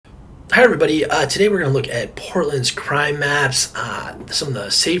Hi everybody, today we're going to look at Portland's crime maps, some of the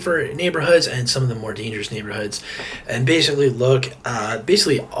safer neighborhoods and some of the more dangerous neighborhoods, and basically look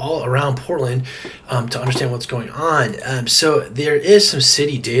basically all around Portland to understand what's going on. So there is some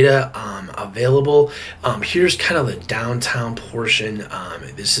city data available. Here's kind of the downtown portion.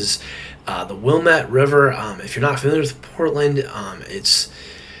 This is the Wilmette River. If you're not familiar with Portland, it's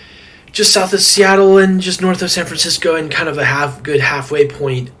just south of Seattle and just north of San Francisco, and kind of a good halfway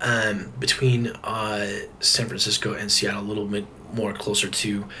point between San Francisco and Seattle, a little bit more closer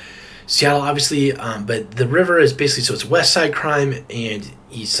to Seattle, obviously. But the river is basically, so it's west side crime and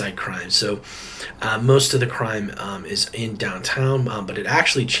east side crime. So most of the crime is in downtown, but it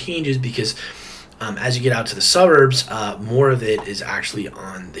actually changes because as you get out to the suburbs, more of it is actually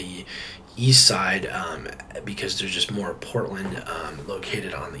on the east side because there's just more Portland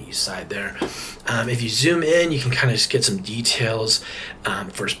located on the east side there. If you zoom in, you can kind of get some details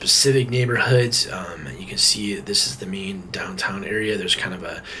for specific neighborhoods. You can see this is the main downtown area. There's kind of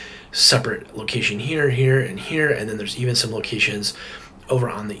a separate location here, and then there's even some locations over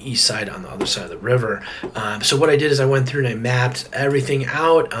on the east side, on the other side of the river. So what I did is I went through and I mapped everything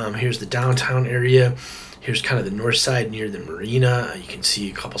out. Here's the downtown area. Here's kind of the north side near the marina. You can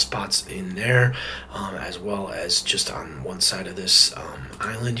see a couple spots in there, as well as just on one side of this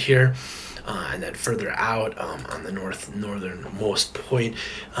island here. And then further out on the northernmost point.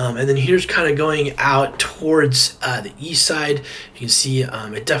 And then here's kind of going out towards the east side. You can see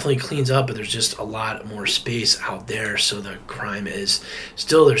it definitely cleans up, but there's just a lot more space out there. So the crime is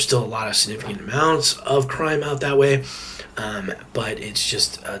there's still a lot of significant amounts of crime out that way. But it's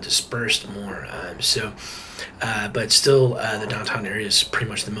just dispersed more. But still the downtown area is pretty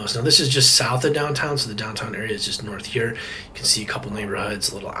much the most. Now this is just south of downtown, so the downtown area is just north here. You can see a couple neighborhoods,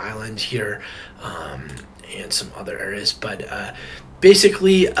 a little island here, and some other areas. But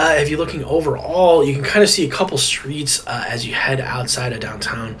basically, if you're looking overall, you can kind of see a couple streets as you head outside of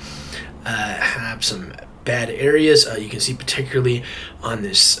downtown have some bad areas. You can see particularly on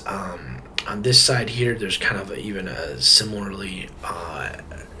this side here, there's kind of even a similarly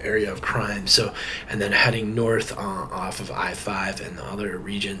area of crime. So, and then heading north off of I-5 and the other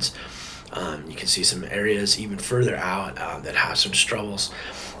regions, you can see some areas even further out that have some struggles.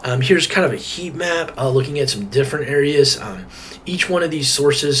 Here's kind of a heat map looking at some different areas. Each one of these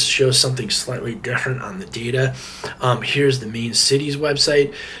sources shows something slightly different on the data. Here's the main city's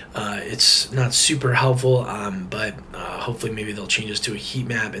website. It's not super helpful, but hopefully maybe they'll change this to a heat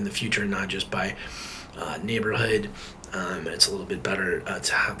map in the future, not just by neighborhood. And it's a little bit better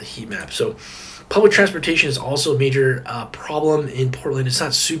to have the heat map. So public transportation is also a major problem in Portland. It's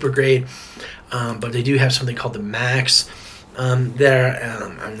not super great, but they do have something called the MAX there,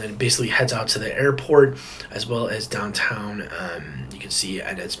 and then it basically heads out to the airport as well as downtown. You can see,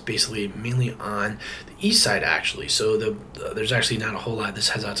 and it's basically mainly on the east side actually. So there's actually not a whole lot. This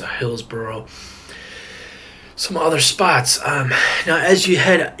heads out to Hillsborough, some other spots. Now as you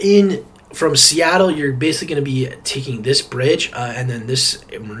head in from Seattle, you're basically going to be taking this bridge, and then this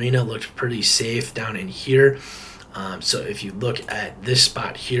marina looked pretty safe down in here. So if you look at this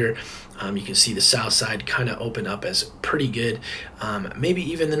spot here, you can see the south side kind of open up as pretty good. Maybe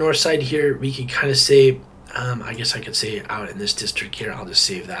even the north side here, we could kind of say, I guess I could say out in this district here. I'll just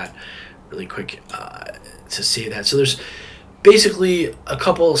save that really quick to save that. So there's basically a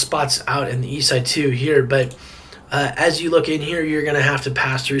couple of spots out in the east side too here, but as you look in here, you're going to have to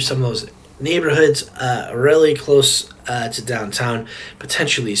pass through some of those neighborhoods really close to downtown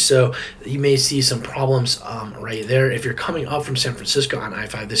potentially, so you may see some problems right there. If you're coming up from San Francisco on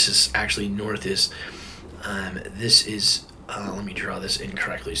I-5, this is actually north is this is let me draw this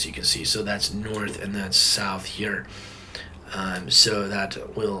incorrectly so you can see. So that's north and that's south here. So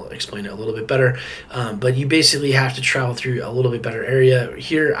that will explain it a little bit better, but you basically have to travel through a little bit better area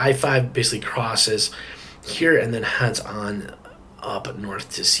here. I-5 basically crosses here and then heads on up north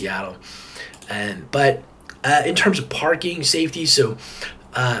to Seattle. But in terms of parking safety, so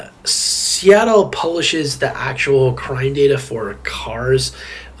Seattle publishes the actual crime data for cars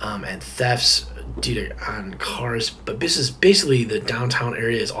and thefts on cars, but this is basically the downtown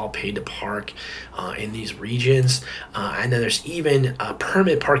area is all paid to park in these regions, and then there's even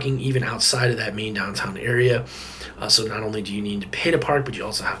permit parking even outside of that main downtown area. So not only do you need to pay to park, but you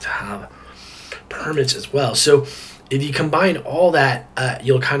also have to have permits as well. So if you combine all that,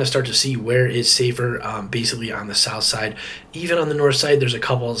 you'll kind of start to see where is safer. Basically on the south side, even on the north side, there's a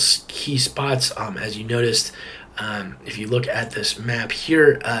couple of key spots. As you noticed, if you look at this map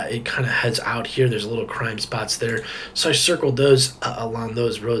here, it kind of heads out here. There's little crime spots there. So I circled those along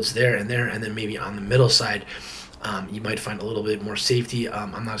those roads there, and then maybe on the middle side. you might find a little bit more safety.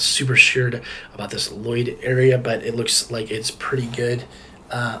 I'm not super sure about this Lloyd area, but it looks like it's pretty good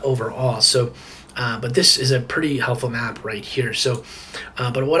overall. So but this is a pretty helpful map right here. So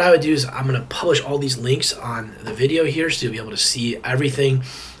but what I would do is I'm going to publish all these links on the video here, so you'll be able to see everything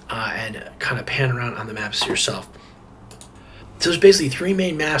and kind of pan around on the maps yourself. So there's basically three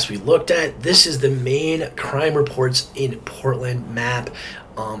main maps we looked at. This is the main crime reports in Portland map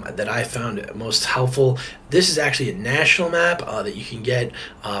that I found most helpful. This is actually a national map that you can get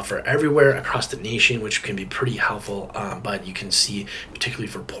for everywhere across the nation, which can be pretty helpful, but you can see, particularly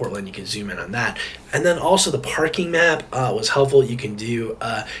for Portland, you can zoom in on that. And then also the parking map was helpful. You can do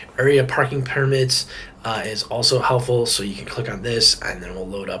area parking permits is also helpful, so you can click on this and then we'll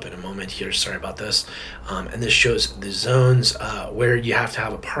load up in a moment here. Sorry about this. And this shows the zones where you have to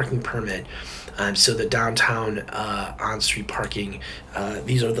have a parking permit. So the downtown on-street parking,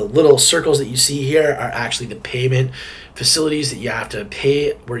 these are the little circles that you see here are actually the payment facilities that you have to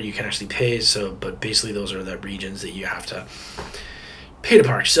pay, where you can actually pay. So, but basically those are the regions that you have to pay to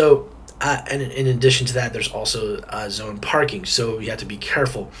park. So, and in addition to that, there's also zone parking. So you have to be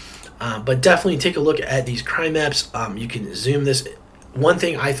careful. But definitely take a look at these crime maps. You can zoom this. One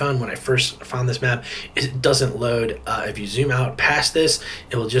thing I found when I first found this map is it doesn't load. If you zoom out past this,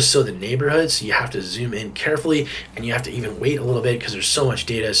 it will just show the neighborhoods. So you have to zoom in carefully, and you have to even wait a little bit because there's so much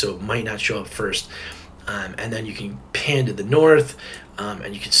data, so it might not show up first. And then you can pan to the north,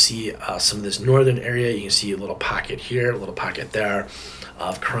 and you can see some of this northern area. You can see a little pocket here, a little pocket there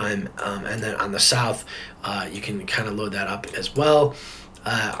of crime. And then on the south, you can kind of load that up as well.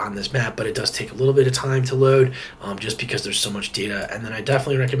 On this map, but it does take a little bit of time to load just because there's so much data. And then I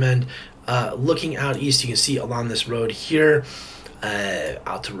definitely recommend looking out east. You can see along this road here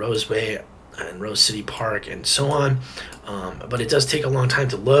out to Roseway and Rose City Park and so on, but it does take a long time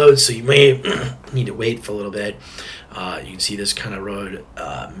to load, so you may need to wait for a little bit. You can see this kind of road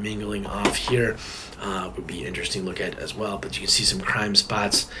mingling off here. Would be interesting to look at as well, but you can see some crime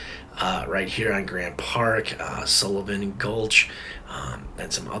spots right here on Grant Park, Sullivan Gulch,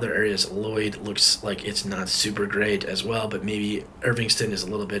 and some other areas. Lloyd looks like it's not super great as well, but maybe Irvingston is a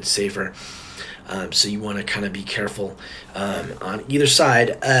little bit safer. So you want to kind of be careful on either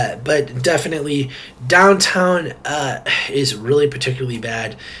side, but definitely downtown is really particularly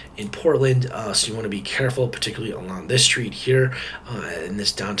bad in Portland, so you want to be careful, particularly along this street here in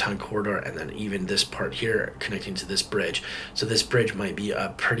this downtown corridor, and then even this part here connecting to this bridge. So this bridge might be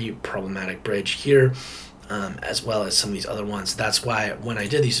a pretty problematic bridge here, as well as some of these other ones. That's why when I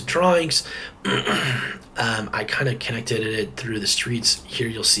did these drawings, I kind of connected it through the streets. Here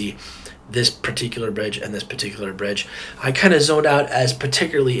you'll see this particular bridge and this particular bridge. I kind of zoned out as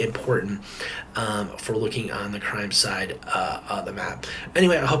particularly important for looking on the crime side of the map.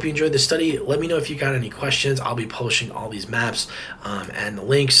 Anyway, I hope you enjoyed the study. Let me know if you got any questions. I'll be posting all these maps and the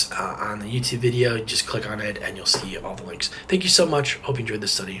links on the YouTube video. Just click on it and you'll see all the links. Thank you so much. Hope you enjoyed the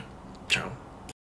study. Ciao.